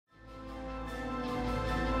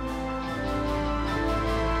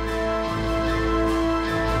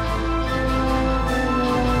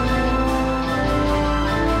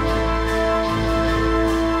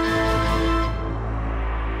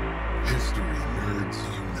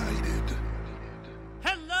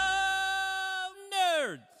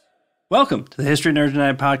Welcome to the History Nerds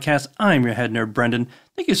United podcast. I'm your head nerd, Brendan.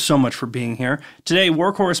 Thank you so much for being here. Today,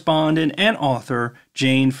 war correspondent and author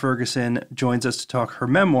Jane Ferguson joins us to talk her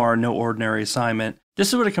memoir, No Ordinary Assignment. This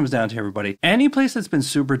is what it comes down to, everybody. Any place that's been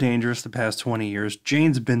super dangerous the past 20 years,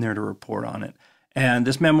 Jane's been there to report on it. And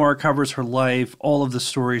this memoir covers her life, all of the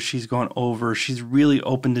stories she's gone over. She's really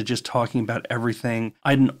open to just talking about everything. I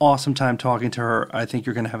had an awesome time talking to her. I think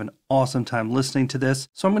you're going to have an awesome time listening to this.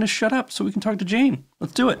 So I'm going to shut up so we can talk to Jane.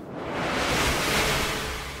 Let's do it.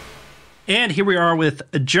 And here we are with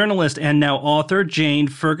a journalist and now author, Jane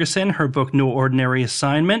Ferguson, her book, No Ordinary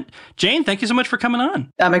Assignment. Jane, thank you so much for coming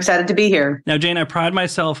on. I'm excited to be here. Now, Jane, I pride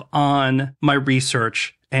myself on my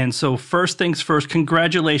research. And so first things first,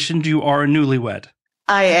 congratulations, you are a newlywed.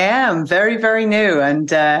 I am very, very new. And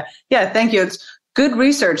thank you. It's good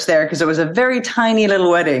research there because it was a very tiny little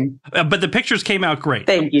wedding. But the pictures came out great.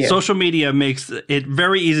 Thank you. Social media makes it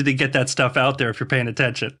very easy to get that stuff out there if you're paying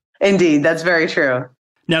attention. Indeed, that's very true.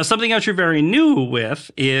 Now, something else you're very new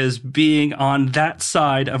with is being on that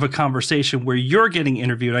side of a conversation where you're getting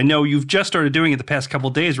interviewed. I know you've just started doing it the past couple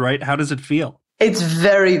of days, right? How does it feel? It's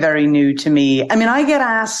very, very new to me. I mean, I get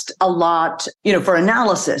asked a lot, for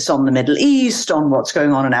analysis on the Middle East, on what's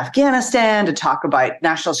going on in Afghanistan, to talk about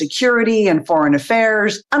national security and foreign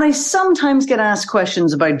affairs. And I sometimes get asked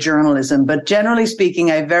questions about journalism, but generally speaking,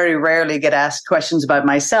 I very rarely get asked questions about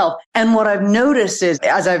myself. And what I've noticed is,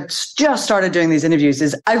 as I've just started doing these interviews,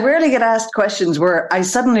 is I rarely get asked questions where I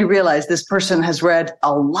suddenly realize this person has read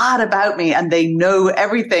a lot about me and they know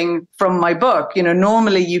everything from my book.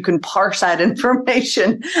 Normally you can parse out information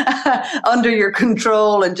under your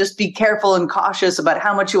control and just be careful and cautious about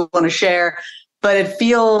how much you want to share. But it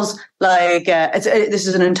feels like this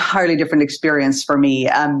is an entirely different experience for me.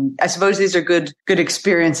 I suppose these are good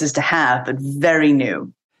experiences to have, but very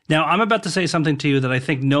new. Now, I'm about to say something to you that I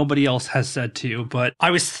think nobody else has said to you, but I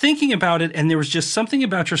was thinking about it and there was just something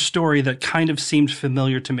about your story that kind of seemed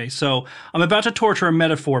familiar to me. So I'm about to torture a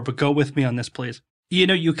metaphor, but go with me on this, please.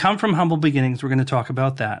 You come from humble beginnings. We're going to talk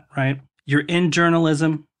about that, right? You're in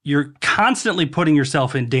journalism. You're constantly putting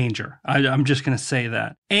yourself in danger. I'm just going to say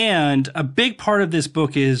that. And a big part of this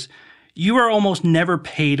book is you are almost never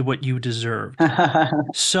paid what you deserved.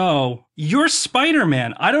 So you're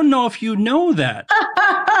Spider-Man. I don't know if you know that.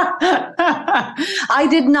 I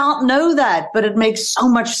did not know that, but it makes so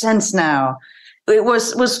much sense now.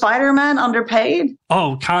 Was Spider-Man underpaid?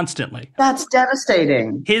 Oh, constantly. That's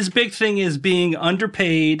devastating. His big thing is being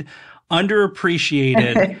underpaid,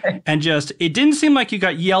 underappreciated, and it didn't seem like you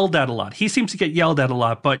got yelled at a lot. He seems to get yelled at a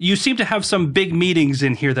lot, but you seem to have some big meetings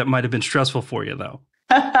in here that might have been stressful for you, though.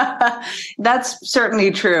 That's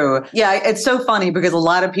certainly true. Yeah, it's so funny because a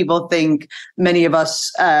lot of people think many of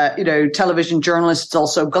us, television journalists, it's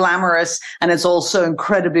also glamorous and it's also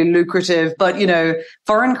incredibly lucrative. But,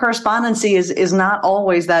 foreign correspondency is not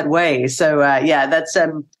always that way. So,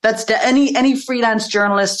 that's any freelance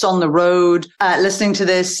journalists on the road listening to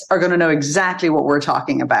this are going to know exactly what we're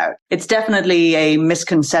talking about. It's definitely a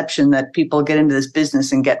misconception that people get into this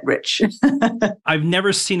business and get rich. I've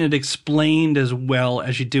never seen it explained as well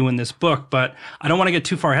as you do in this book, but I don't want to get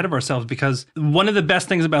too far ahead of ourselves because one of the best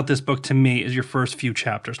things about this book to me is your first few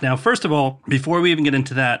chapters. Now, first of all, before we even get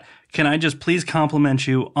into that, can I just please compliment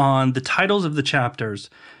you on the titles of the chapters?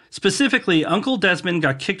 Specifically, Uncle Desmond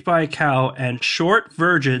got kicked by a cow and Short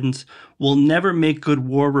Virgins will never make good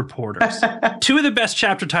war reporters. Two of the best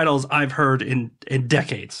chapter titles I've heard in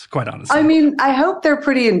decades, quite honestly. I mean, I hope they're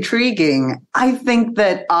pretty intriguing. I think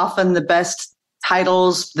that often the best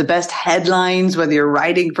titles, the best headlines, whether you're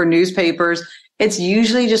writing for newspapers, it's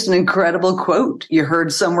usually just an incredible quote you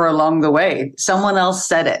heard somewhere along the way. Someone else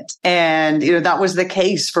said it. And, that was the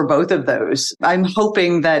case for both of those. I'm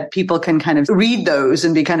hoping that people can kind of read those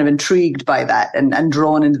and be kind of intrigued by that and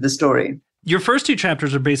drawn into the story. Your first two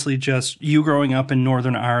chapters are basically just you growing up in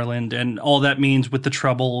Northern Ireland and all that means with the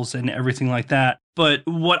Troubles and everything like that. But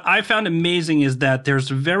what I found amazing is that there's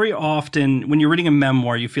very often, when you're reading a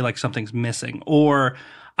memoir, you feel like something's missing. Or,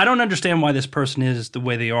 I don't understand why this person is the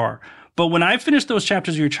way they are. But when I finished those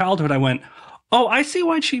chapters of your childhood, I went, oh, I see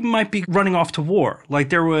why she might be running off to war. Like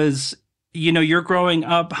there was, you're growing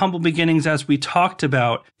up, humble beginnings, as we talked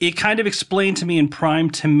about. It kind of explained to me and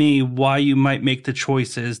primed to me why you might make the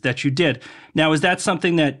choices that you did. Now, is that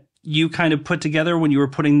something that you kind of put together when you were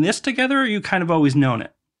putting this together, or you kind of always known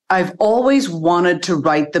it? I've always wanted to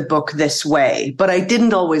write the book this way, but I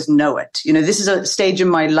didn't always know it. This is a stage in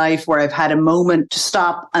my life where I've had a moment to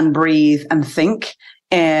stop and breathe and think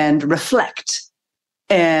and reflect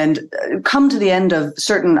and come to the end of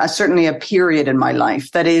certainly a period in my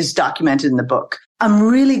life that is documented in the book. I'm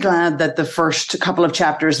really glad that the first couple of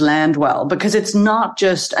chapters land well, because it's not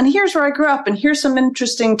just, and here's where I grew up and here's some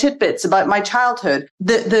interesting tidbits about my childhood.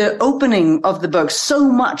 The opening of the book, so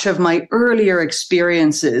much of my earlier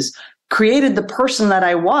experiences created the person that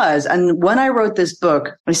I was. And when I wrote this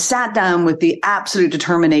book, I sat down with the absolute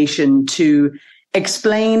determination to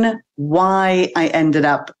explain why I ended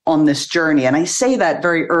up on this journey. And I say that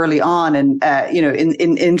very early on and,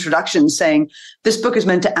 in introduction, saying this book is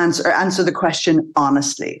meant to answer the question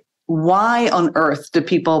honestly. Why on earth do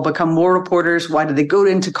people become war reporters? Why do they go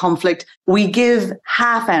into conflict? We give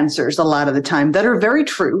half answers a lot of the time that are very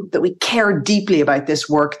true, that we care deeply about this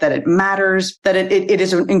work, that it matters, that it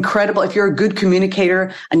is incredible. If you're a good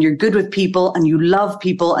communicator and you're good with people and you love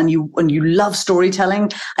people and you love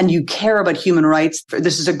storytelling and you care about human rights,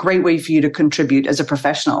 this is a great way for you to contribute as a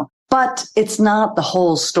professional. But it's not the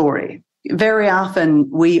whole story. Very often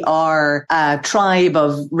we are a tribe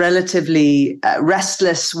of relatively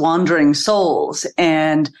restless, wandering souls.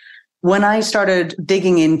 And when I started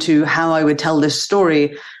digging into how I would tell this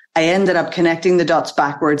story, I ended up connecting the dots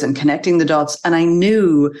backwards and connecting the dots. And I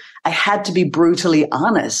knew I had to be brutally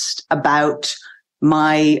honest about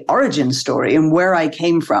my origin story and where I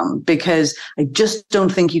came from, because I just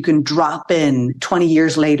don't think you can drop in 20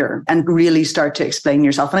 years later and really start to explain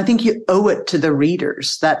yourself. And I think you owe it to the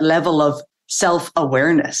readers, that level of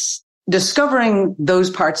self-awareness. Discovering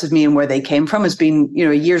those parts of me and where they came from has been,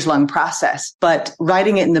 a years-long process. But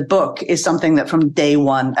writing it in the book is something that from day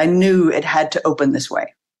one, I knew it had to open this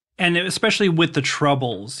way. And especially with the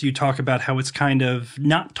Troubles, you talk about how it's kind of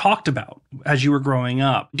not talked about as you were growing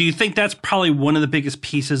up. Do you think that's probably one of the biggest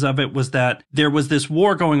pieces of it, was that there was this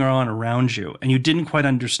war going on around you and you didn't quite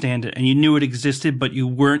understand it and you knew it existed, but you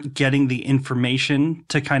weren't getting the information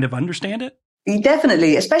to kind of understand it?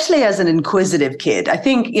 Definitely, especially as an inquisitive kid. I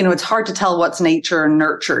think, it's hard to tell what's nature and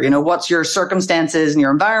nurture, what's your circumstances and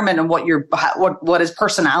your environment and what is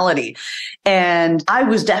personality. And I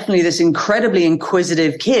was definitely this incredibly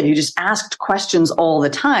inquisitive kid who just asked questions all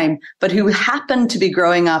the time, but who happened to be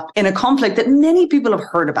growing up in a conflict that many people have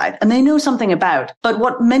heard about and they know something about. But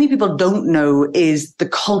what many people don't know is the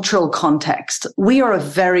cultural context. We are a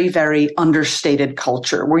very, very understated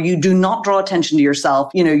culture where you do not draw attention to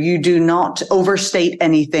yourself. You do not overstate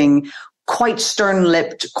anything, quite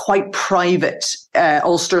stern-lipped, quite private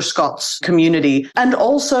Ulster Scots community. And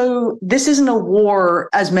also, this isn't a war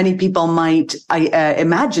as many people might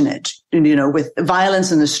imagine it, with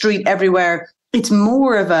violence in the street everywhere. It's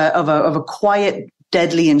more of a quiet,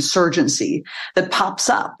 deadly insurgency that pops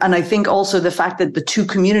up. And I think also the fact that the two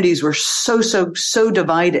communities were so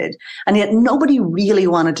divided, and yet nobody really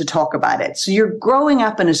wanted to talk about it. So you're growing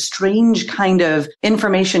up in a strange kind of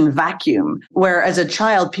information vacuum where as a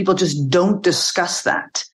child, people just don't discuss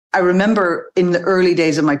that. I remember in the early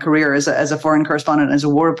days of my career as a foreign correspondent, as a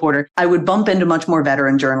war reporter, I would bump into much more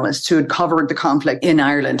veteran journalists who had covered the conflict in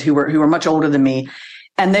Ireland, who were much older than me.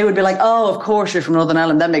 And they would be like, oh, of course, you're from Northern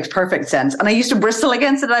Ireland. That makes perfect sense. And I used to bristle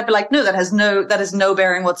against it. I'd be like, no, that has no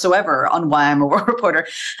bearing whatsoever on why I'm a war reporter.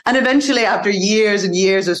 And eventually, after years and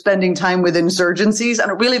years of spending time with insurgencies,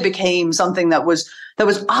 and it really became something that was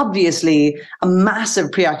obviously a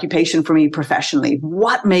massive preoccupation for me professionally.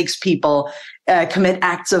 What makes people commit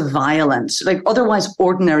acts of violence, like otherwise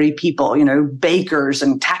ordinary people, bakers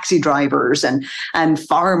and taxi drivers and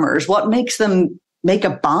farmers? What makes them make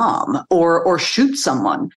a bomb or shoot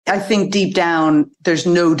someone? I think deep down, there's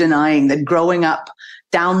no denying that growing up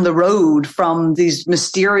down the road from these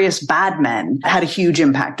mysterious bad men had a huge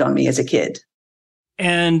impact on me as a kid.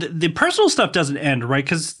 And the personal stuff doesn't end, right?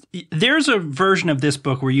 Because there's a version of this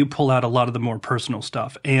book where you pull out a lot of the more personal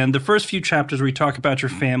stuff. And the first few chapters where you talk about your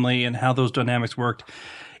family and how those dynamics worked,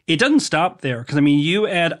 it doesn't stop there, because, you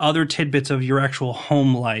add other tidbits of your actual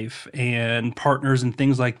home life and partners and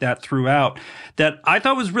things like that throughout that I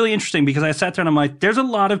thought was really interesting, because I sat there and I'm like, there's a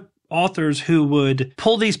lot of authors who would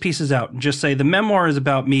pull these pieces out and just say, the memoir is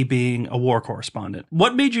about me being a war correspondent.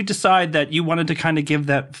 What made you decide that you wanted to kind of give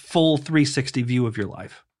that full 360 view of your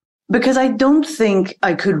life? Because I don't think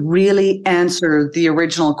I could really answer the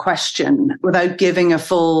original question without giving a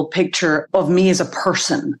full picture of me as a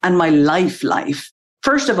person and my life.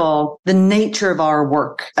 First of all, the nature of our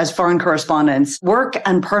work as foreign correspondents, work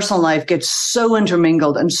and personal life get so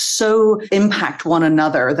intermingled and so impact one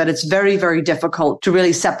another that it's very, very difficult to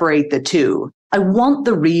really separate the two. I want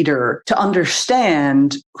the reader to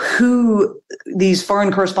understand who these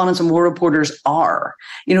foreign correspondents and war reporters are,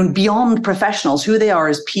 beyond professionals, who they are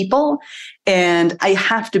as people. And I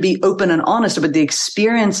have to be open and honest about the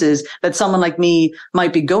experiences that someone like me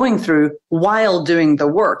might be going through while doing the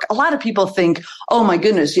work. A lot of people think, oh my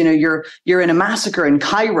goodness, you're in a massacre in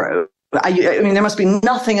Cairo. I mean, there must be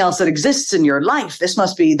nothing else that exists in your life. This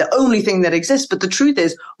must be the only thing that exists. But the truth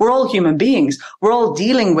is, we're all human beings. We're all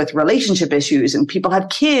dealing with relationship issues, and people have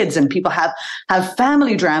kids, and people have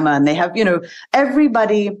family drama, and they have,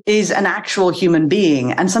 everybody is an actual human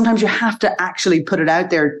being. And sometimes you have to actually put it out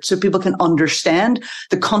there so people can understand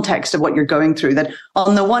the context of what you're going through. That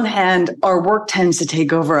on the one hand, our work tends to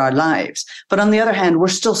take over our lives. But on the other hand, we're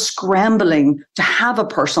still scrambling to have a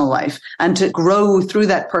personal life and to grow through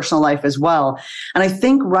that personal life as well. And I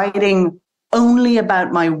think writing only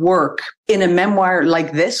about my work in a memoir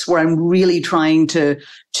like this, where I'm really trying to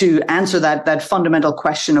answer that fundamental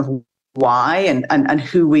question of why and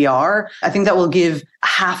who we are, I think that will give a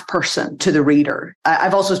half person to the reader.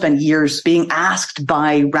 I've also spent years being asked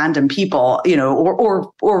by random people,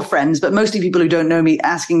 or friends, but mostly people who don't know me,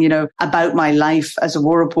 asking, about my life as a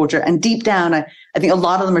war reporter. And deep down, I think a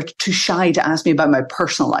lot of them are too shy to ask me about my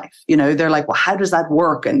personal life. They're like, well, how does that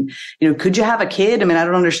work? And, could you have a kid? I mean, I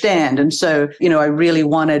don't understand. And so, I really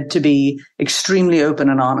wanted to be extremely open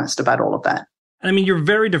and honest about all of that. I mean, you're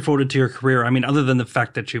very devoted to your career. I mean, other than the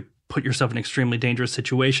fact that you put yourself in extremely dangerous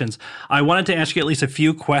situations, I wanted to ask you at least a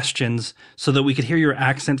few questions so that we could hear your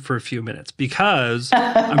accent for a few minutes, because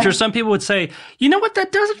I'm sure some people would say, you know what,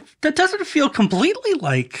 that doesn't feel completely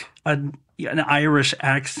like an Irish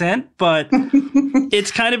accent, but it's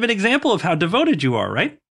kind of an example of how devoted you are,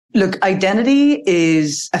 right? Look, identity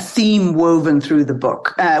is a theme woven through the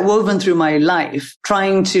book, woven through my life,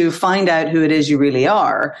 trying to find out who it is you really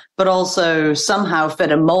are, but also somehow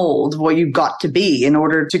fit a mold of what you've got to be in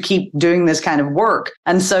order to keep doing this kind of work.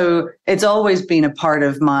 And so it's always been a part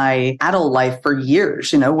of my adult life for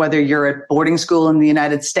years, whether you're at boarding school in the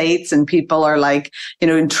United States and people are like,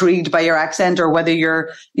 intrigued by your accent, or whether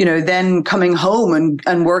you're, then coming home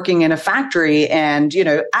and working in a factory and,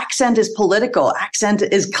 accent is political, accent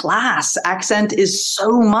is class, accent is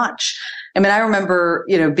so much. I mean, I remember,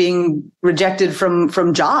 being rejected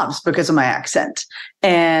from jobs because of my accent.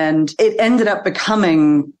 And it ended up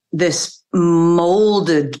becoming this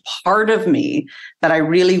molded part of me that I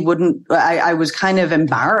really I was kind of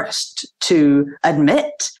embarrassed to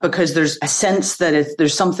admit, because there's a sense that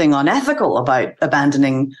there's something unethical about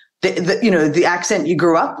abandoning the accent you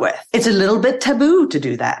grew up with. It's a little bit taboo to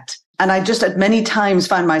do that. And I just at many times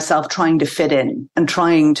find myself trying to fit in and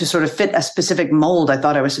trying to sort of fit a specific mold I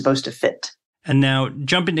thought I was supposed to fit. And now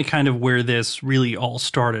jumping to kind of where this really all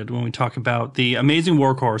started, when we talk about the amazing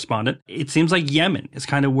war correspondent, it seems like Yemen is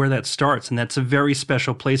kind of where that starts. And that's a very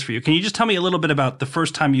special place for you. Can you just tell me a little bit about the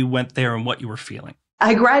first time you went there and what you were feeling?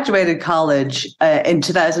 I graduated college in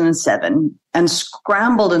 2007 and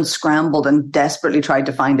scrambled and desperately tried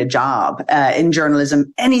to find a job in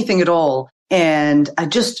journalism, anything at all. And I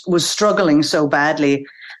just was struggling so badly.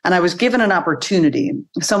 And I was given an opportunity.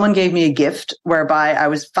 Someone gave me a gift whereby I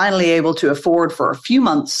was finally able to afford for a few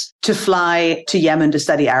months to fly to Yemen to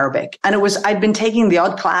study Arabic. And I'd been taking the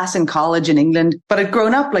odd class in college in England, but I'd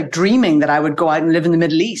grown up like dreaming that I would go out and live in the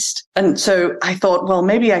Middle East. And so I thought, well,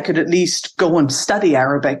 maybe I could at least go and study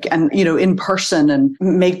Arabic and, in person and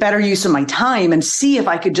make better use of my time and see if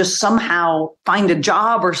I could just somehow find a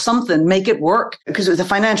job or something, make it work, because the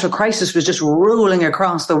financial crisis was just rolling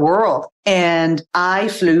across the world. And I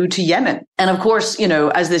flew to Yemen. And of course,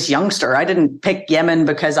 as this youngster, I didn't pick Yemen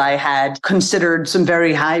because I had considered some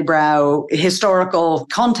very highbrow historical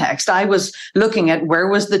context. I was looking at where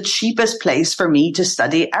was the cheapest place for me to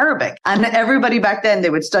study Arabic. And everybody back then,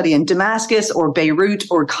 they would study in Damascus or Beirut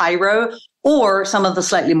or Cairo, or some of the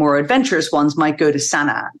slightly more adventurous ones might go to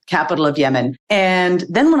Sana'a, capital of Yemen. And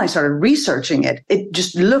then when I started researching it, it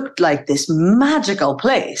just looked like this magical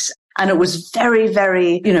place. And it was very,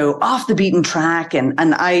 very, off the beaten track. And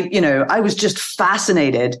I was just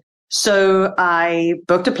fascinated. So I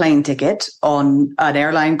booked a plane ticket on an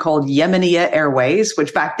airline called Yemenia Airways,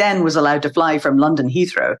 which back then was allowed to fly from London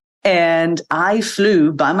Heathrow. And I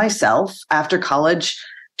flew by myself after college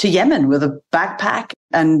to Yemen with a backpack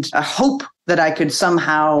and a hope that I could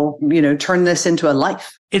somehow, turn this into a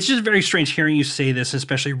life. It's just very strange hearing you say this,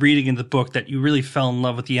 especially reading in the book, that you really fell in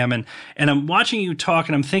love with Yemen. And I'm watching you talk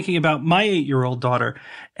and I'm thinking about my 8-year-old daughter.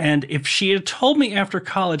 And if she had told me after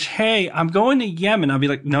college, hey, I'm going to Yemen, I'd be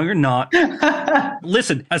like, no, you're not.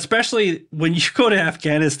 Listen, especially when you go to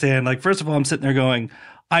Afghanistan, like, first of all, I'm sitting there going,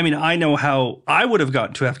 I mean, I know how I would have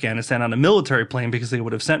gotten to Afghanistan on a military plane because they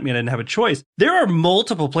would have sent me and I didn't have a choice. There are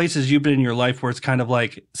multiple places you've been in your life where it's kind of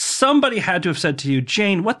like somebody had to have said to you,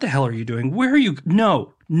 Jane, what the hell are you doing? Where are you?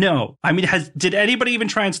 No. I mean, did anybody even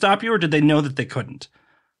try and stop you, or did they know that they couldn't?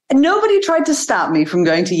 Nobody tried to stop me from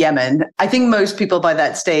going to Yemen. I think most people by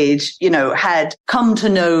that stage, had come to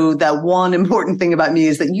know that one important thing about me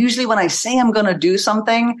is that usually when I say I'm going to do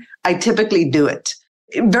something, I typically do it.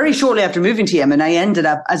 Very shortly after moving to Yemen, I ended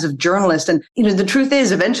up as a journalist. And, the truth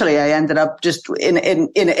is, eventually I ended up just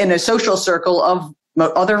in a social circle of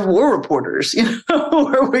other war reporters,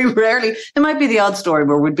 where we rarely, there might be the odd story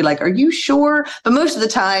where we'd be like, are you sure? But most of the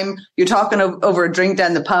time you're talking over a drink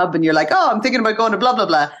down the pub and you're like, oh, I'm thinking about going to blah, blah,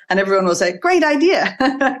 blah. And everyone will say, great idea.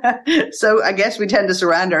 So I guess we tend to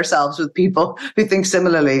surround ourselves with people who think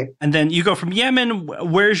similarly. And then you go from Yemen.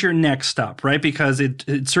 Where's your next stop, right? Because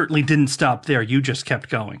it certainly didn't stop there. You just kept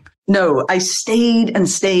going. No, I stayed and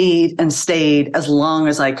stayed and stayed as long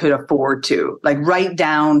as I could afford to, like right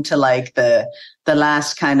down to like the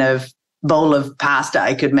last kind of bowl of pasta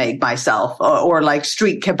I could make myself, or like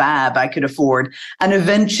street kebab I could afford. And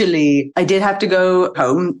eventually I did have to go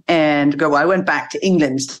home and I went back to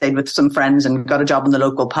England, stayed with some friends and got a job in the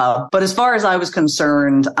local pub. But as far as I was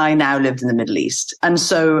concerned, I now lived in the Middle East. And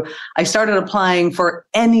so I started applying for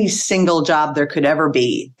any single job there could ever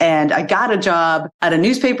be. And I got a job at a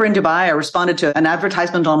newspaper in Dubai. I responded to an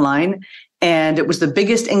advertisement online. And it was the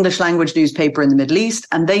biggest English language newspaper in the Middle East.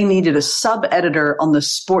 And they needed a sub-editor on the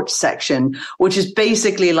sports section, which is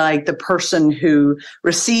basically like the person who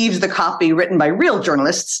receives the copy written by real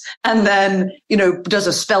journalists and then, does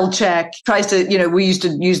a spell check, tries to, we used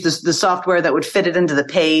to use the software that would fit it into the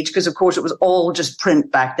page because, of course, it was all just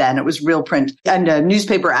print back then. It was real print. And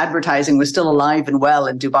newspaper advertising was still alive and well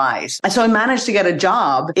in Dubai. And so I managed to get a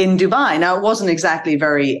job in Dubai. Now, it wasn't exactly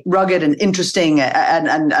very rugged and interesting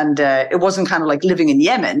and it wasn't kind of like living in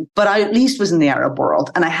Yemen, but I at least was in the Arab world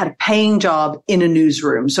and I had a paying job in a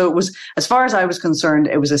newsroom. So it was, as far as I was concerned,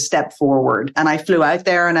 it was a step forward. And I flew out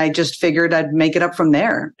there and I just figured I'd make it up from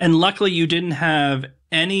there. And luckily you didn't have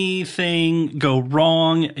anything go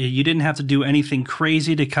wrong. You didn't have to do anything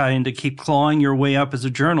crazy to kind of keep clawing your way up as a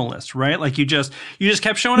journalist, right? Like you just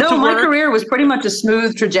kept showing up to work. No, my career was pretty much a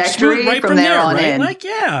smooth trajectory right from there on right? in. Like,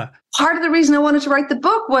 yeah. Part of the reason I wanted to write the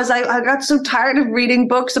book was I got so tired of reading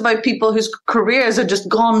books about people whose careers had just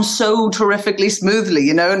gone so terrifically smoothly,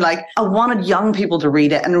 and like I wanted young people to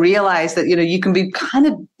read it and realize that, you can be kind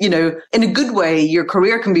of, in a good way, your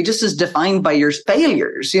career can be just as defined by your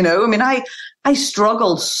failures, I mean, I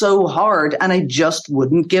struggled so hard and I just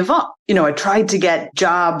wouldn't give up. I tried to get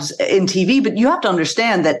jobs in TV, but you have to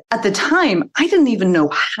understand that at the time, I didn't even know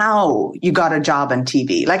how you got a job on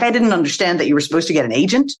TV. Like I didn't understand that you were supposed to get an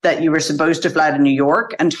agent, that you were supposed to fly to New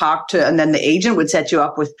York and talk to, and then the agent would set you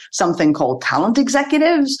up with something called talent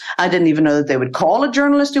executives. I didn't even know that they would call a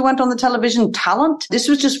journalist who went on the television talent. This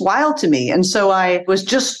was just wild to me. And so I was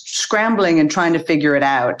just scrambling and trying to figure it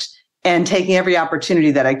out and taking every opportunity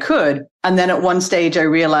that I could. And then at one stage, I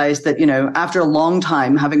realized that, after a long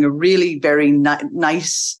time having a really very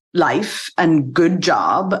nice life and good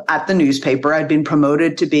job at the newspaper, I'd been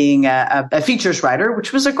promoted to being a features writer,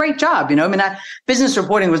 which was a great job. Business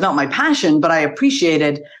reporting was not my passion, but I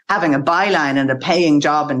appreciated having a byline and a paying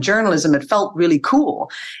job in journalism. It felt really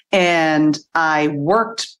cool. And I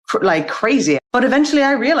worked like crazy. But eventually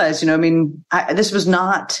I realized, this was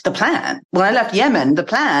not the plan. When I left Yemen, the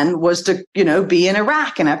plan was to, be in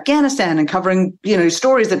Iraq and Afghanistan and covering,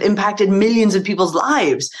 stories that impacted millions of people's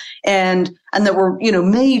lives and that were,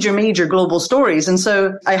 major global stories. And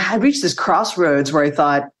so I had reached this crossroads where I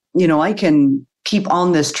thought, I can keep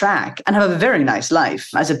on this track and have a very nice life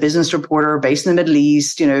as a business reporter based in the Middle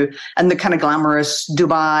East, and the kind of glamorous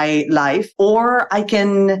Dubai life, or I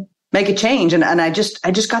can make a change. And I just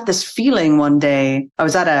got this feeling one day. I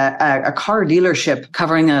was at a car dealership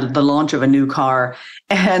covering the launch of a new car.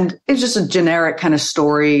 And it was just a generic kind of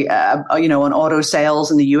story, on auto sales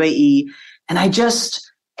in the UAE. And I just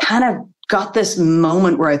kind of got this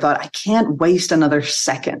moment where I thought, I can't waste another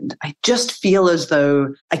second. I just feel as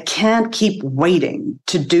though I can't keep waiting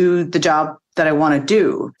to do the job that I want to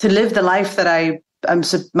do, to live the life that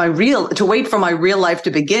to wait for my real life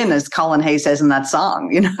to begin, as Colin Hay says in that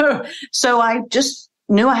song, So I just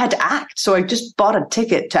knew I had to act. So I just bought a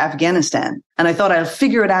ticket to Afghanistan and I thought I'll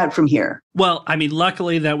figure it out from here. Well, I mean,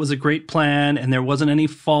 luckily that was a great plan and there wasn't any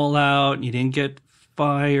fallout. You didn't get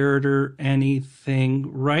fired or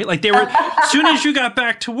anything, right? Like they were, as soon as you got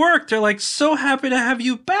back to work, they're like, so happy to have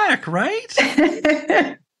you back, right?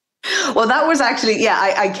 Well, that was actually,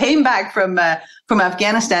 I came back from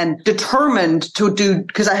Afghanistan determined to do,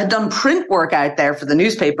 because I had done print work out there for the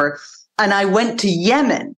newspaper, and I went to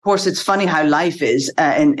Yemen. Of course, it's funny how life is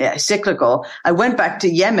cyclical. I went back to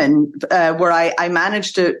Yemen, where I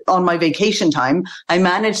managed to, on my vacation time, I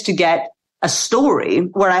managed to get a story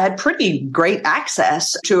where I had pretty great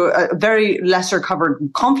access to a very lesser covered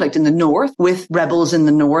conflict in the north with rebels in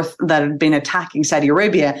the north that had been attacking Saudi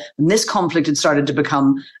Arabia. And this conflict had started to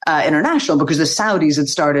become international because the Saudis had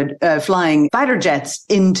started flying fighter jets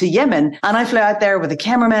into Yemen. And I flew out there with a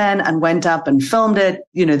cameraman and went up and filmed it.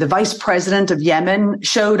 You know, the vice president of Yemen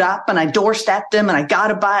showed up and I doorstepped him and I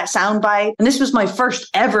got a soundbite. And this was my first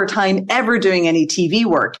ever time ever doing any TV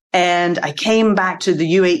work. And I came back to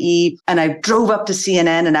the UAE and I drove up to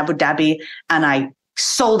CNN in Abu Dhabi and I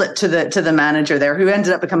sold it to the manager there, who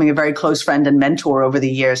ended up becoming a very close friend and mentor over the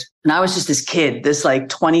years. And I was just this kid, this like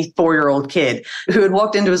 24-year-old kid who had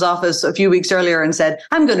walked into his office a few weeks earlier and said,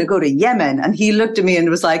 I'm going to go to Yemen. And he looked at me and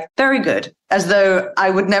was like, very good, as though I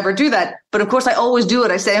would never do that. But of course, I always do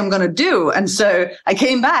what I say I'm going to do. And so I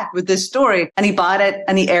came back with this story and he bought it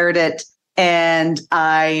and he aired it. And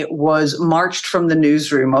I was marched from the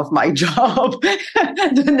newsroom of my job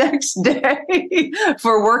the next day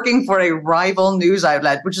for working for a rival news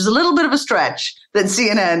outlet, which is a little bit of a stretch than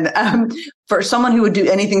CNN. For someone who would do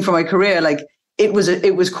anything for my career, like it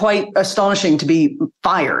was quite astonishing to be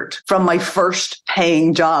fired from my first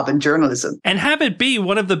paying job in journalism. And have it be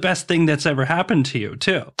one of the best things that's ever happened to you,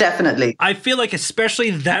 too. Definitely. I feel like especially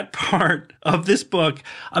that part of this book,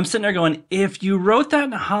 I'm sitting there going, if you wrote that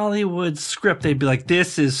in a Hollywood script, they'd be like,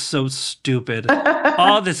 this is so stupid.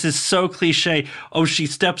 Oh, this is so cliche. Oh, she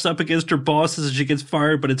steps up against her bosses and she gets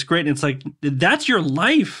fired, but it's great. And it's like, that's your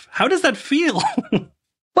life. How does that feel?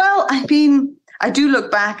 Well, I mean, I do look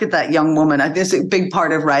back at that young woman. I guess a big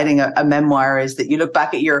part of writing a memoir is that you look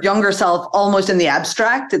back at your younger self almost in the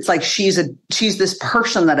abstract. It's like she's this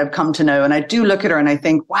person that I've come to know. And I do look at her and I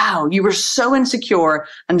think, wow, you were so insecure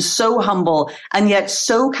and so humble and yet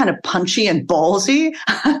so kind of punchy and ballsy.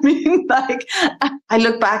 I mean, like I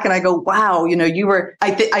look back and I go, wow, you know,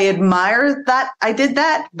 I admire that I did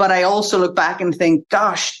that, but I also look back and think,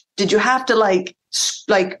 gosh, did you have to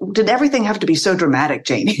did everything have to be so dramatic,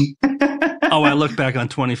 Janie? Oh, I look back on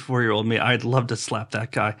 24-year-old me. I'd love to slap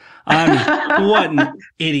that guy. I mean, what an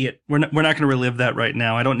idiot. We're not going to relive that right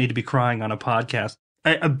now. I don't need to be crying on a podcast.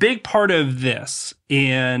 A big part of this,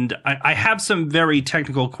 and I have some very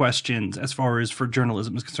technical questions as far as for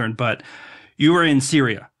journalism is concerned, but you were in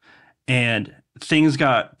Syria and things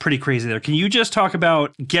got pretty crazy there. Can you just talk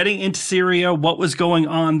about getting into Syria, what was going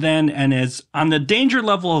on then, and as on the danger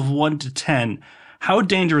level of 1 to 10, how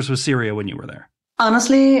dangerous was Syria when you were there?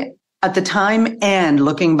 Honestly, at the time and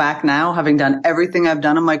looking back now, having done everything I've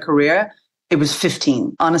done in my career, it was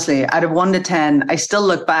 15. Honestly, out of 1 to 10, I still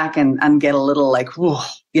look back and get a little like, whoa,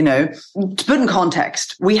 you know. To put in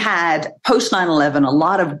context, we had post 9/11 a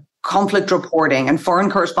lot of conflict reporting and foreign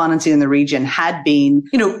correspondency in the region had been,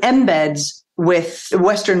 you know, embeds with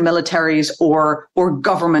Western militaries or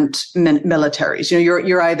government militaries. You know,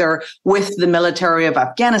 you're either with the military of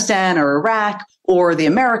Afghanistan or Iraq or the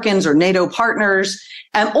Americans or NATO partners,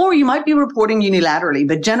 or you might be reporting unilaterally.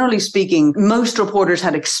 But generally speaking, most reporters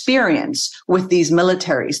had experience with these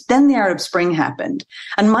militaries. Then the Arab Spring happened.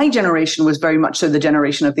 And my generation was very much so the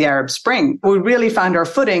generation of the Arab Spring. We really found our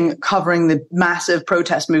footing covering the massive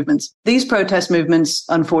protest movements. These protest movements,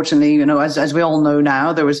 unfortunately, you know, as we all know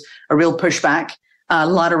now, there was a real pushback, a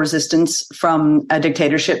lot of resistance from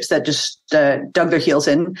dictatorships that just dug their heels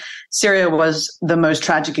in. Syria was the most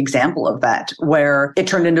tragic example of that, where it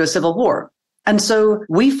turned into a civil war. And so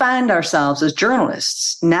we find ourselves as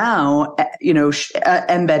journalists now, you know,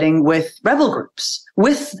 embedding with rebel groups,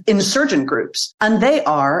 with insurgent groups, and they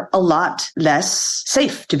are a lot less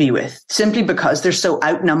safe to be with simply because they're so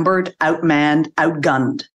outnumbered, outmanned,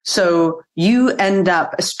 outgunned. So you end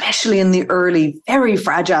up, especially in the early, very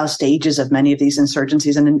fragile stages of many of these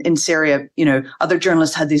insurgencies. And in Syria, you know, other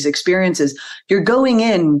journalists had these experiences. You're going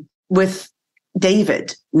in with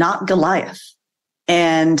David, not Goliath.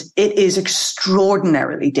 And it is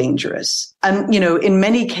extraordinarily dangerous. And, you know, in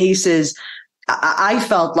many cases, I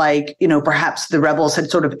felt like, you know, perhaps the rebels had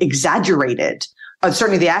sort of exaggerated,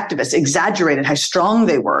 certainly the activists exaggerated how strong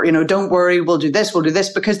they were. You know, don't worry, we'll do this,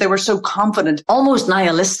 because they were so confident, almost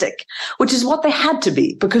nihilistic, which is what they had to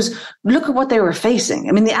be, because look at what they were facing.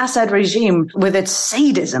 I mean, the Assad regime, with its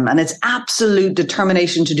sadism and its absolute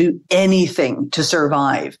determination to do anything to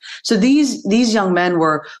survive. So these young men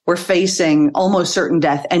were facing almost certain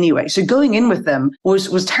death anyway. So going in with them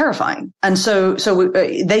was terrifying. And so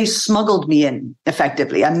they smuggled me in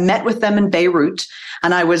effectively. I met with them in Beirut,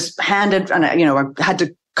 and I was handed, and, you know, I had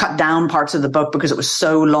to cut down parts of the book because it was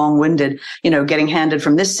so long-winded, getting handed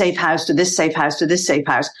from this safe house to this safe house to this safe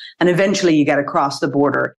house. And eventually you get across the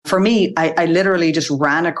border. For me, I literally just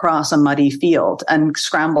ran across a muddy field and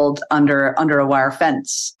scrambled under a wire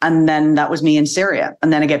fence. And then that was me in Syria.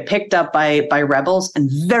 And then I get picked up by rebels. And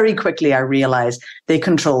very quickly I realized they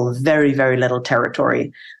control very, very little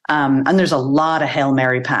territory. And there's a lot of Hail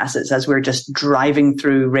Mary passes as we're just driving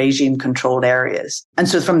through regime controlled areas. And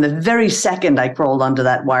so from the very second I crawled onto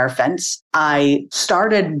that wire fence, I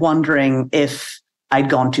started wondering if I'd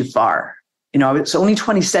gone too far. I was only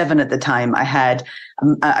 27 at the time. I had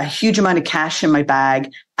a huge amount of cash in my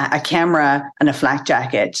bag, a camera and a flak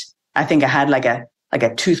jacket. I think I had like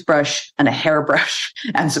a toothbrush and a hairbrush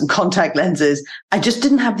and some contact lenses. I just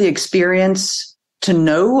didn't have the experience to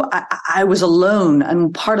know. I was alone.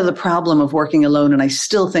 And part of the problem of working alone, and I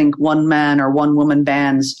still think one man or one woman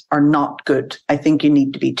bands are not good. I think you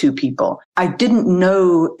need to be two people. I didn't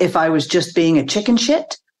know if I was just being a chicken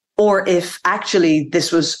shit or if actually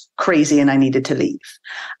this was crazy and I needed to leave.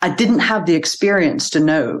 I didn't have the experience to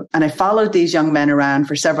know. And I followed these young men around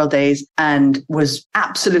for several days and was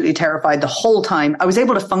absolutely terrified the whole time. I was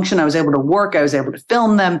able to function. I was able to work. I was able to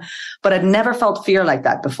film them, but I'd never felt fear like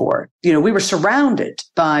that before. We were surrounded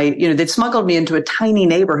by, they'd smuggled me into a tiny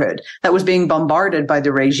neighborhood that was being bombarded by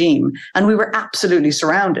the regime. And we were absolutely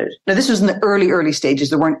surrounded. Now, this was in the early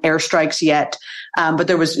stages. There weren't airstrikes yet. But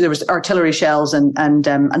there was artillery shells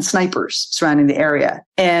and snipers surrounding the area.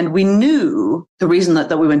 And we knew the reason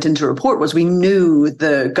that we went into report was we knew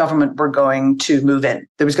the government were going to move in.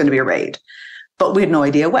 There was going to be a raid, but we had no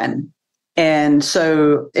idea when. And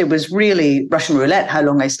so it was really Russian roulette how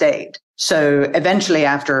long I stayed. So eventually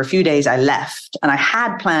after a few days, I left, and I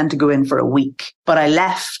had planned to go in for a week, but I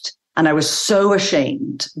left, and I was so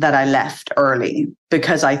ashamed that I left early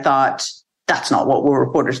because I thought, that's not what war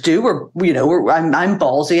reporters do. I'm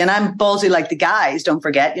ballsy, and I'm ballsy like the guys. Don't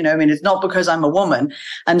forget, it's not because I'm a woman.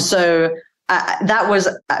 And so that was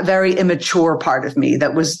a very immature part of me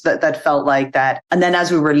that felt like that. And then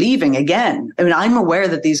as we were leaving again, I'm aware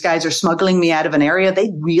that these guys are smuggling me out of an area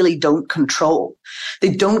they really don't control. They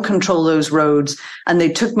don't control those roads. And they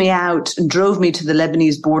took me out and drove me to the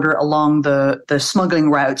Lebanese border along the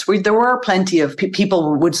smuggling routes where there were plenty of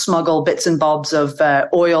people would smuggle bits and bobs of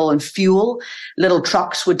oil and fuel. Little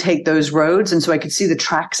trucks would take those roads. And so I could see the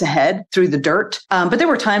tracks ahead through the dirt. But there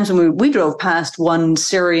were times when we drove past one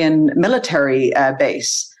Syrian military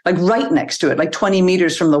base, like right next to it, like 20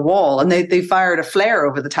 meters from the wall. And they fired a flare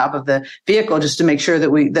over the top of the vehicle just to make sure that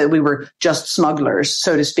we were just smugglers,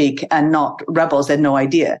 so to speak, and not rebels. They had no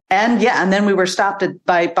idea. And then we were stopped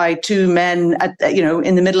by two men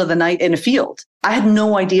in the middle of the night in a field. I had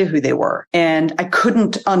no idea who they were, and I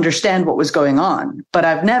couldn't understand what was going on. But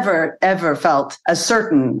I've never, ever felt as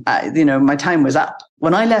certain, my time was up.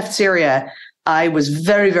 When I left Syria, I was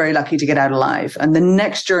very, very lucky to get out alive. And the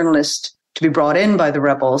next journalist to be brought in by the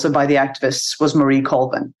rebels and by the activists was Marie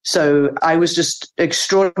Colvin. So I was just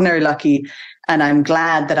extraordinarily lucky. And I'm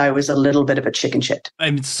glad that I was a little bit of a chicken shit.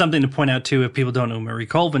 It's something to point out, too, if people don't know who Marie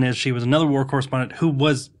Colvin is. She was another war correspondent who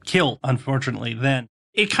was killed, unfortunately, then.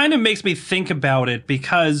 It kind of makes me think about it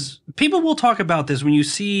because people will talk about this when you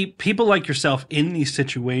see people like yourself in these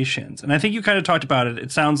situations. And I think you kind of talked about it.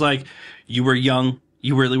 It sounds like you were young.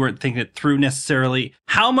 You really weren't thinking it through necessarily.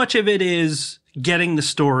 How much of it is getting the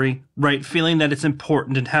story, right? Feeling that it's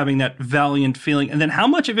important and having that valiant feeling. And then how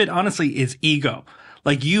much of it, honestly, is ego?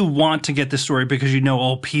 Like you want to get the story because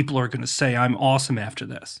people are going to say I'm awesome after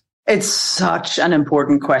this. It's such an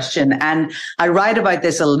important question. And I write about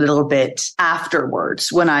this a little bit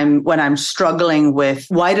afterwards when I'm struggling with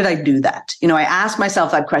why did I do that? I asked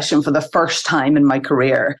myself that question for the first time in my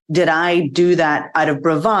career. Did I do that out of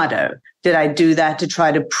bravado? Did I do that to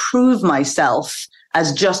try to prove myself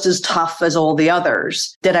as just as tough as all the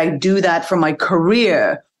others? Did I do that for my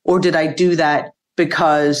career, or did I do that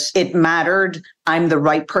because it mattered? I'm the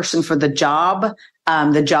right person for the job.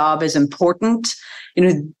 The job is important.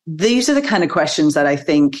 These are the kind of questions that I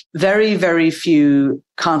think very, very few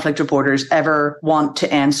conflict reporters ever want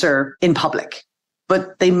to answer in public.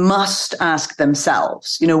 But they must ask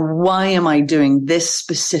themselves, why am I doing this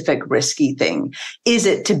specific risky thing? Is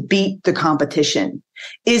it to beat the competition?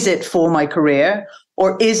 Is it for my career?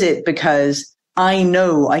 Or is it because I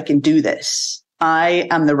know I can do this? I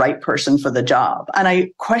am the right person for the job. And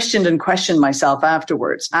I questioned myself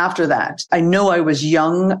afterwards. After that, I know I was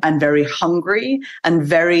young and very hungry and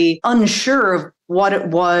very unsure of what it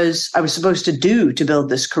was I was supposed to do to build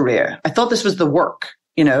this career. I thought this was the work.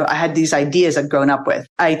 I had these ideas I'd grown up with.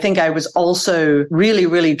 I think I was also really,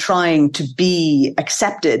 really trying to be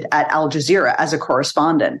accepted at Al Jazeera as a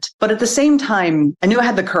correspondent. But at the same time, I knew I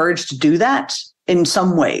had the courage to do that in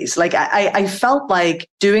some ways. Like I felt like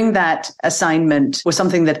doing that assignment was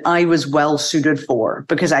something that I was well suited for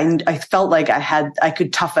because I felt like I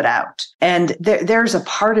could tough it out. And there's a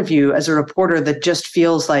part of you as a reporter that just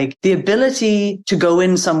feels like the ability to go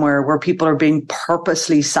in somewhere where people are being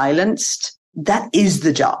purposely silenced. That is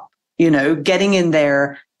the job, getting in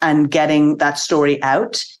there and getting that story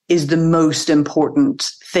out is the most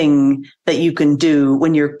important thing that you can do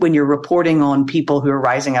when you're reporting on people who are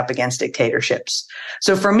rising up against dictatorships.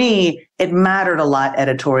 So for me, it mattered a lot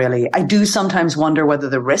editorially. I do sometimes wonder whether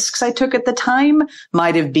the risks I took at the time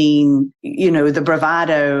might have been, the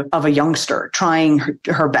bravado of a youngster trying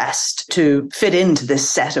her best to fit into this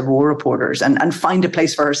set of war reporters and find a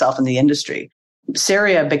place for herself in the industry.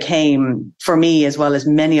 Syria became, for me, as well as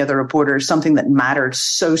many other reporters, something that mattered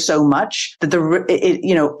so much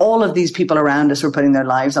that all of these people around us were putting their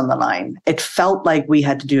lives on the line. It felt like we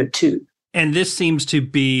had to do it too. And this seems to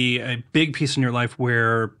be a big piece in your life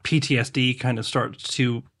where PTSD kind of starts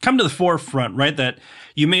to come to the forefront, right? That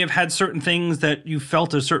you may have had certain things that you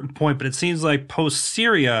felt at a certain point, but it seems like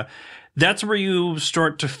post-Syria, that's where you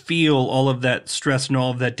start to feel all of that stress and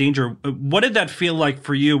all of that danger. What did that feel like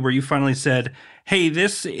for you where you finally said, hey,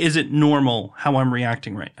 this isn't normal how I'm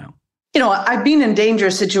reacting right now? I've been in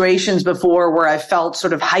dangerous situations before where I felt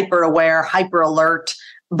sort of hyper aware, hyper alert,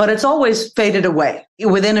 but it's always faded away.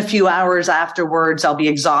 Within a few hours afterwards, I'll be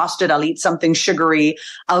exhausted. I'll eat something sugary.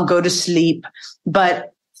 I'll go to sleep.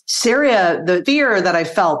 But Syria, the fear that I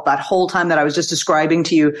felt that whole time that I was just describing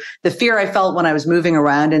to you, the fear I felt when I was moving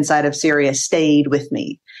around inside of Syria stayed with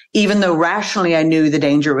me. Even though rationally I knew the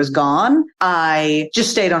danger was gone, I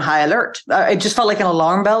just stayed on high alert. It just felt like an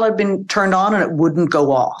alarm bell had been turned on and it wouldn't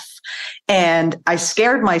go off. And I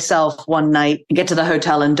scared myself one night to get to the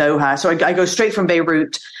hotel in Doha. So I go straight from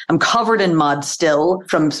Beirut. I'm covered in mud still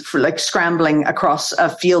from scrambling across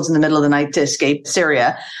fields in the middle of the night to escape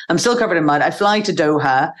Syria. I'm still covered in mud. I fly to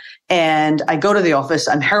Doha and I go to the office.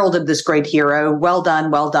 I'm heralded this great hero. Well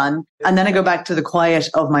done, well done. And then I go back to the quiet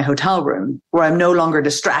of my hotel room where I'm no longer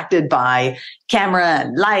distracted by camera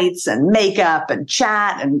and lights and makeup and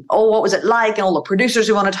chat and, what was it like? And all the producers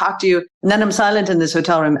who want to talk to you. And then I'm silent in this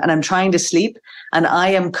hotel room and I'm trying to sleep. And I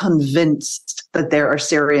am convinced that there are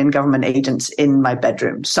Syrian government agents in my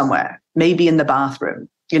bedroom somewhere, maybe in the bathroom,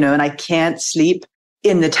 and I can't sleep.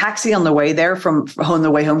 In the taxi on the way there on the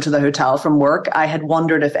way home to the hotel from work, I had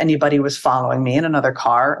wondered if anybody was following me in another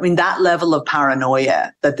car. I mean, that level of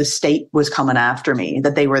paranoia that the state was coming after me,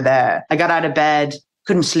 that they were there. I got out of bed,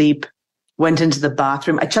 couldn't sleep, went into the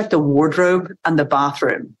bathroom. I checked the wardrobe and the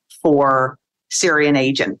bathroom for Syrian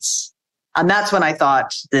agents. And that's when I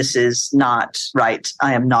thought, this is not right.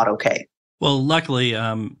 I am not okay. Well, luckily,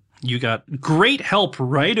 you got great help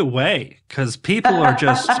right away because people are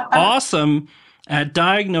just awesome at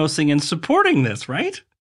diagnosing and supporting this, right?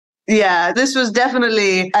 Yeah, this was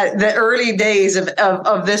definitely the early days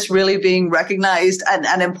of this really being recognized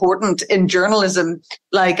and important in journalism.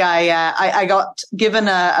 Like I got given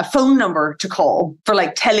a phone number to call for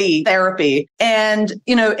like teletherapy. And,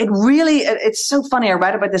 it's so funny. I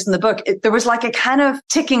write about this in the book. There was like a kind of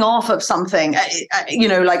ticking off of something,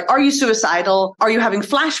 like, are you suicidal? Are you having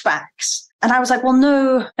flashbacks? And I was like, well,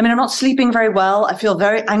 no, I'm not sleeping very well. I feel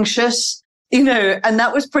very anxious. And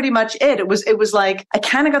that was pretty much it. It was like, I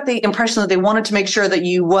kind of got the impression that they wanted to make sure that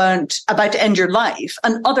you weren't about to end your life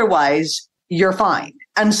and otherwise you're fine.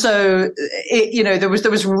 And so, there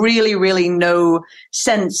was really, really no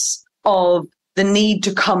sense of the need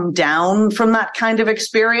to come down from that kind of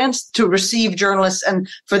experience to receive journalists and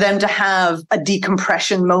for them to have a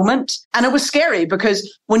decompression moment. And it was scary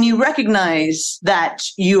because when you recognize that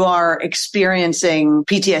you are experiencing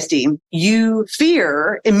PTSD, you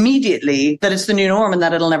fear immediately that it's the new norm and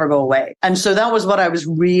that it'll never go away. And so that was what I was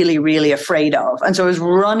really, really afraid of. And so I was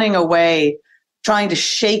running away, trying to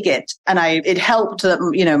shake it. And it helped that,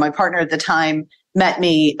 my partner at the time met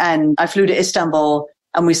me and I flew to Istanbul.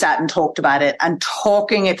 And we sat and talked about it and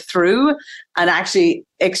talking it through. And actually,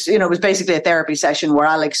 it was basically a therapy session where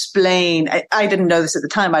I'll explain. I didn't know this at the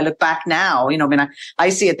time. I look back now, I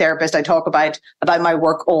see a therapist. I talk about my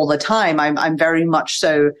work all the time. I'm very much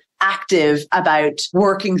so active about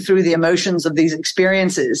working through the emotions of these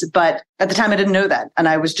experiences. But at the time, I didn't know that. And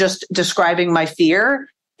I was just describing my fear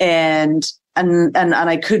and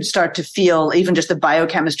I could start to feel even just the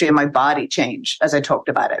biochemistry of my body change as I talked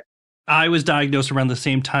about it. I was diagnosed around the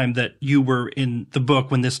same time that you were in the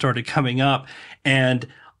book when this started coming up. And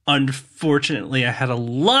Unfortunately, I had a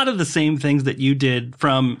lot of the same things that you did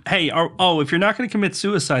from, hey, if you're not going to commit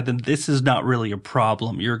suicide, then this is not really a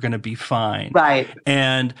problem. You're going to be fine. Right.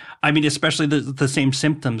 And I mean, especially the same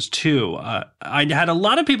symptoms too. I had a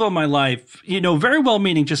lot of people in my life, very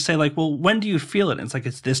well-meaning, just say like, well, when do you feel it? And it's like,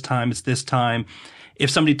 it's this time, it's this time. If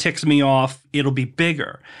somebody ticks me off, it'll be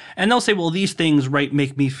bigger. And they'll say, well, these things, right,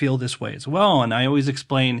 make me feel this way as well. And I always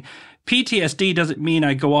explain, PTSD doesn't mean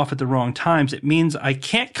I go off at the wrong times. It means I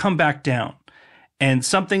can't come back down. And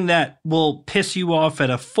something that will piss you off at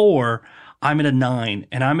a 4, I'm at a 9.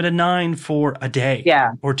 And I'm at a 9 for a day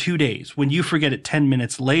or 2 days when you forget it 10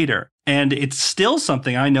 minutes later. And it's still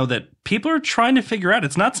something I know that people are trying to figure out.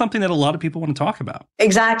 It's not something that a lot of people want to talk about.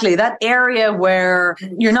 Exactly. That area where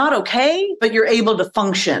you're not okay, but you're able to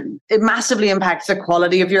function. It massively impacts the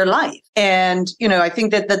quality of your life. And, I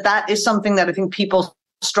think that is something that I think people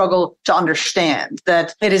struggle to understand,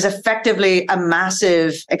 that it is effectively a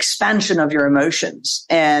massive expansion of your emotions.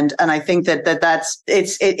 And I think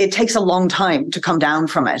it takes a long time to come down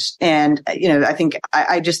from it. And,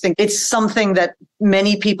 I just think it's something that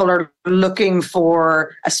many people are looking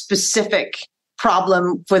for a specific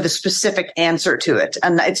problem with a specific answer to it.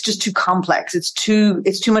 And it's just too complex. It's too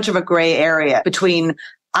much of a gray area between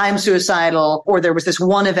I'm suicidal, or there was this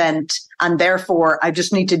one event and therefore I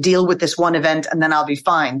just need to deal with this one event and then I'll be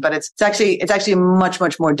fine. But it's actually much,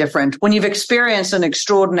 much more different. When you've experienced an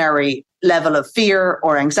extraordinary level of fear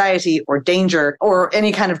or anxiety or danger or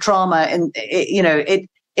any kind of trauma, and it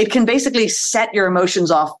can basically set your emotions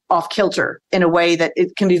off kilter in a way that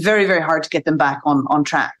it can be very, very hard to get them back on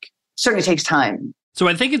track. Certainly takes time. So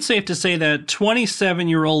I think it's safe to say that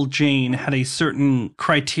 27-year-old Jane had a certain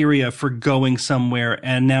criteria for going somewhere,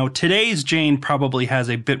 and now today's Jane probably has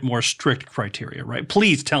a bit more strict criteria, right?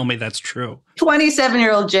 Please tell me that's true.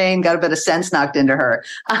 27-year-old Jane got a bit of sense knocked into her.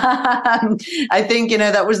 I think,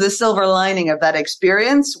 that was the silver lining of that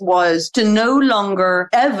experience, was to no longer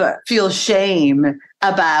ever feel shame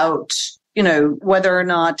about whether or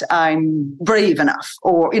not I'm brave enough,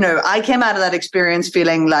 or, I came out of that experience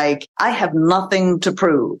feeling like I have nothing to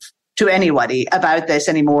prove to anybody about this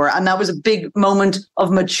anymore. And that was a big moment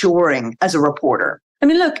of maturing as a reporter. I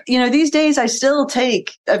mean, look, these days I've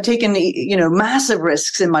taken, massive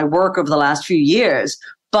risks in my work over the last few years,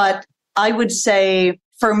 but I would say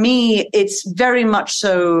for me, it's very much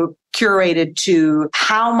so curated to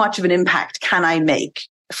how much of an impact can I make?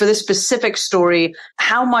 For this specific story,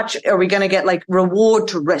 how much are we going to get reward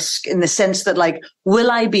to risk, in the sense that will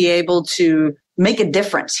I be able to make a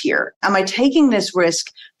difference here? Am I taking this risk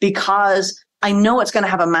because I know it's going to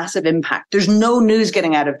have a massive impact? There's no news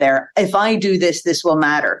getting out of there. If I do this, this will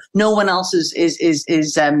matter. No one else is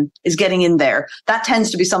getting in there. That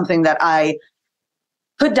tends to be something that I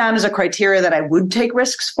put down as a criteria that I would take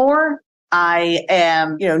risks for. I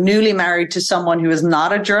am, newly married to someone who is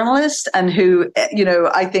not a journalist, and who,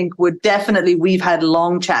 I think we've had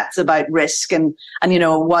long chats about risk and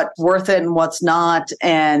what's worth it and what's not.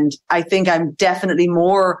 And I think I'm definitely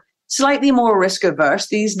slightly more risk averse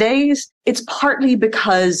these days. It's partly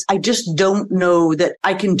because I just don't know that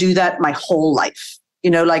I can do that my whole life.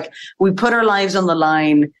 We put our lives on the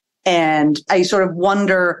line. And I sort of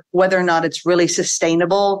wonder whether or not it's really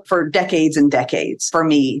sustainable for decades and decades for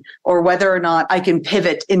me, or whether or not I can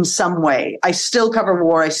pivot in some way. I still cover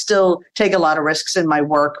war. I still take a lot of risks in my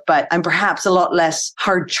work, but I'm perhaps a lot less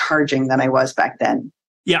hard charging than I was back then.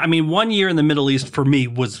 Yeah, I mean, 1 year in the Middle East for me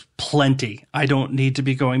was plenty. I don't need to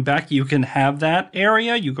be going back. You can have that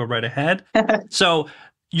area. You go right ahead. So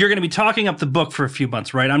you're going to be talking up the book for a few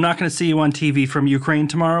months, right? I'm not going to see you on TV from Ukraine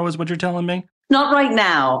tomorrow, is what you're telling me? Not right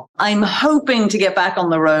now. I'm hoping to get back on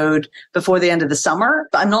the road before the end of the summer,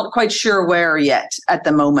 but I'm not quite sure where yet at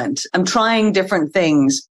the moment. I'm trying different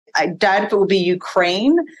things. I doubt if it will be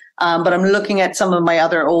Ukraine, but I'm looking at some of my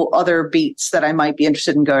other beats that I might be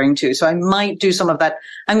interested in going to. So I might do some of that.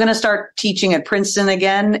 I'm going to start teaching at Princeton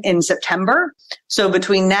again in September. So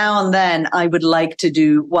between now and then, I would like to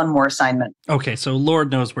do one more assignment. Okay, so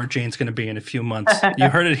Lord knows where Jane's going to be in a few months. You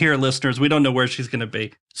heard it here, listeners. We don't know where she's going to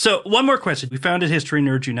be. So one more question. We founded History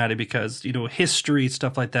Nerds United because, history,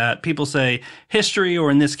 stuff like that. People say history,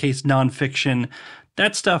 or in this case, nonfiction,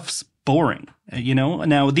 that stuff's boring.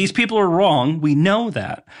 Now these people are wrong. We know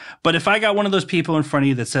that. But if I got one of those people in front of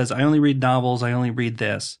you that says, I only read novels, I only read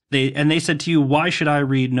this, they said to you, why should I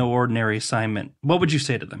read No Ordinary Assignment? What would you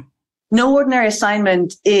say to them? No Ordinary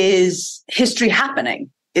Assignment is history happening.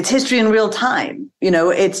 it's history in real time.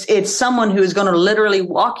 It's someone who is going to literally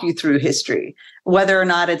walk you through history, whether or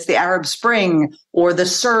not it's the Arab Spring or the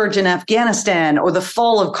surge in Afghanistan or the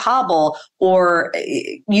fall of Kabul or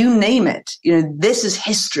you name it. This is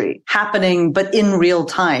history happening, but in real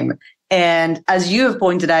time. And as you have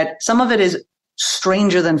pointed out, some of it is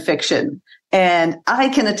stranger than fiction. And I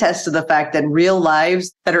can attest to the fact that real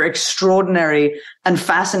lives that are extraordinary and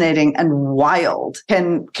fascinating and wild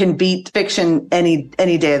can beat fiction any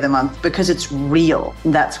day of the month because it's real.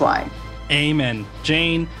 That's why. Amen.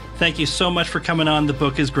 Jane, thank you so much for coming on. The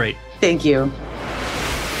book is great. Thank you.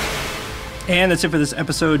 And that's it for this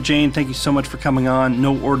episode. Jane, thank you so much for coming on.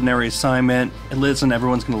 No ordinary assignment. And listen,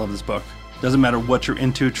 everyone's going to love this book. Doesn't matter what you're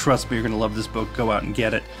into. Trust me, you're going to love this book. Go out and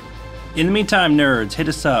get it. In the meantime, nerds, hit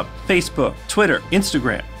us up. Facebook, Twitter,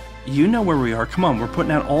 Instagram. You know where we are. Come on, we're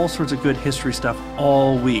putting out all sorts of good history stuff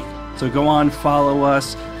all week. So go on, follow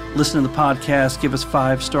us, listen to the podcast, give us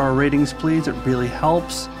 5-star ratings, please. It really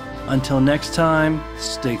helps. Until next time,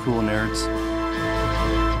 stay cool, nerds.